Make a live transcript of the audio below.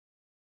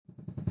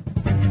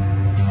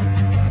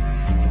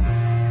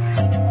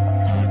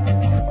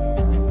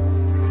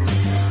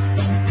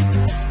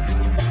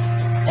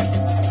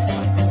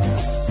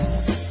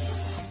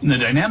In the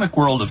dynamic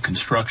world of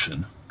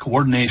construction,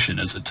 coordination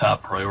is a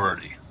top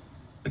priority.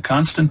 The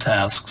constant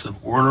tasks of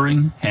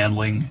ordering,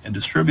 handling, and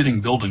distributing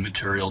building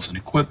materials and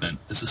equipment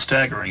is a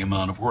staggering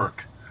amount of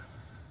work.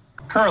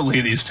 Currently,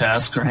 these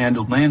tasks are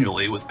handled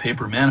manually with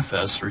paper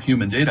manifests or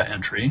human data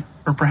entry,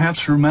 or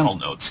perhaps through mental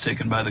notes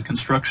taken by the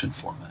construction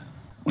foreman.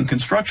 When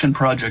construction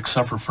projects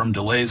suffer from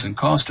delays and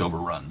cost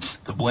overruns,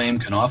 the blame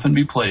can often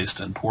be placed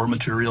on poor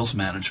materials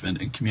management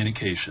and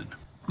communication.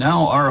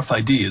 Now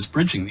RFID is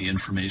bridging the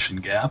information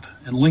gap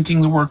and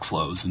linking the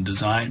workflows in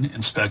design,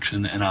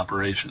 inspection, and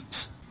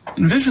operations.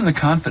 Envision the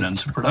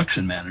confidence of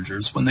production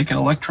managers when they can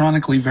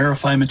electronically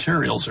verify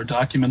materials or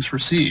documents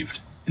received,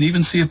 and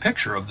even see a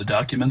picture of the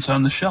documents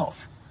on the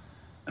shelf.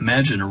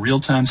 Imagine a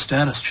real-time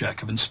status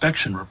check of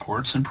inspection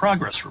reports and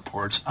progress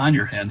reports on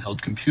your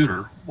handheld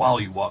computer while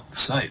you walk the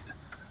site.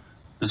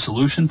 The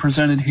solution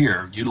presented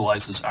here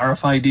utilizes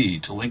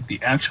RFID to link the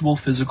actual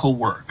physical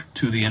work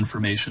to the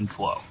information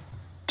flow.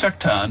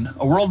 Tecton,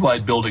 a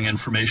worldwide building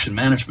information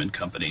management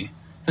company,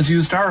 has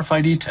used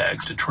RFID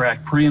tags to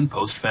track pre- and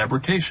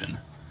post-fabrication.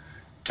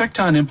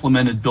 Tecton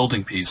implemented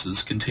building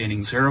pieces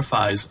containing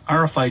Xerafy's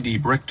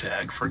RFID Bric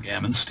Tag for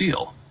gammon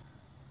steel.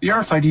 The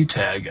RFID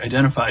tag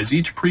identifies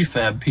each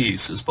prefab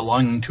piece as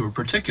belonging to a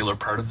particular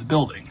part of the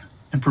building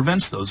and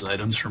prevents those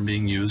items from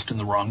being used in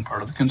the wrong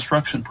part of the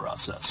construction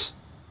process.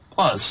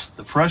 Plus,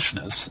 the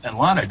freshness and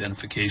lot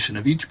identification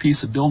of each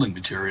piece of building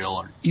material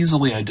are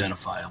easily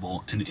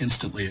identifiable and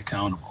instantly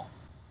accountable.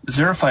 The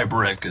Xerafy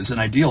Bric is an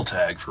ideal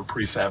tag for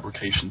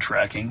prefabrication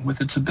tracking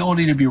with its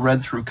ability to be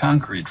read through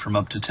concrete from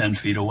up to 10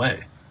 feet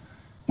away.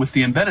 With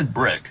the embedded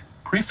brick,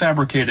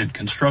 prefabricated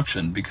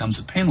construction becomes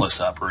a painless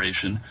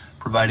operation,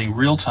 providing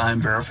real-time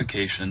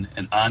verification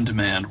and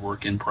on-demand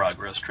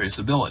work-in-progress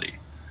traceability.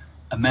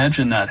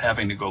 Imagine not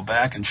having to go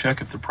back and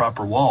check if the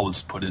proper wall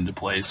was put into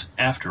place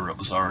after it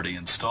was already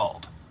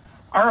installed.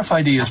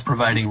 RFID is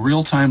providing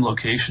real-time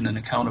location and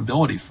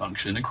accountability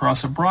function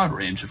across a broad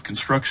range of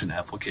construction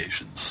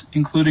applications,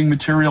 including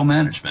material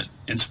management,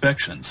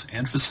 inspections,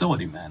 and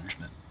facility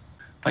management.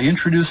 By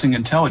introducing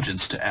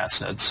intelligence to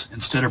assets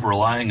instead of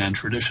relying on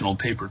traditional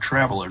paper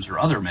travelers or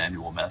other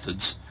manual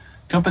methods,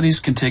 companies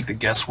can take the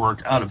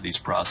guesswork out of these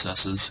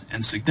processes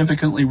and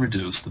significantly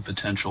reduce the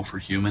potential for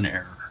human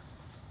error.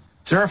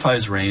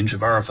 Xerafy's range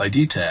of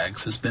RFID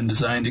tags has been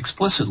designed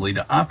explicitly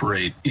to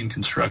operate in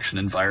construction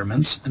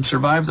environments and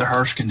survive the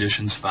harsh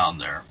conditions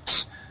found there.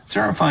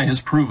 Xerafy has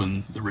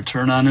proven the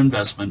return on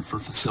investment for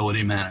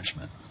facility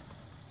management.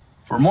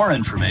 For more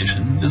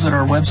information, visit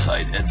our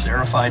website at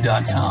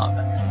xerafy.com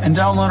and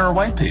download our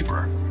white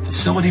paper,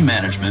 Facility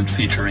Management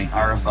featuring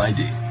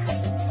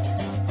RFID.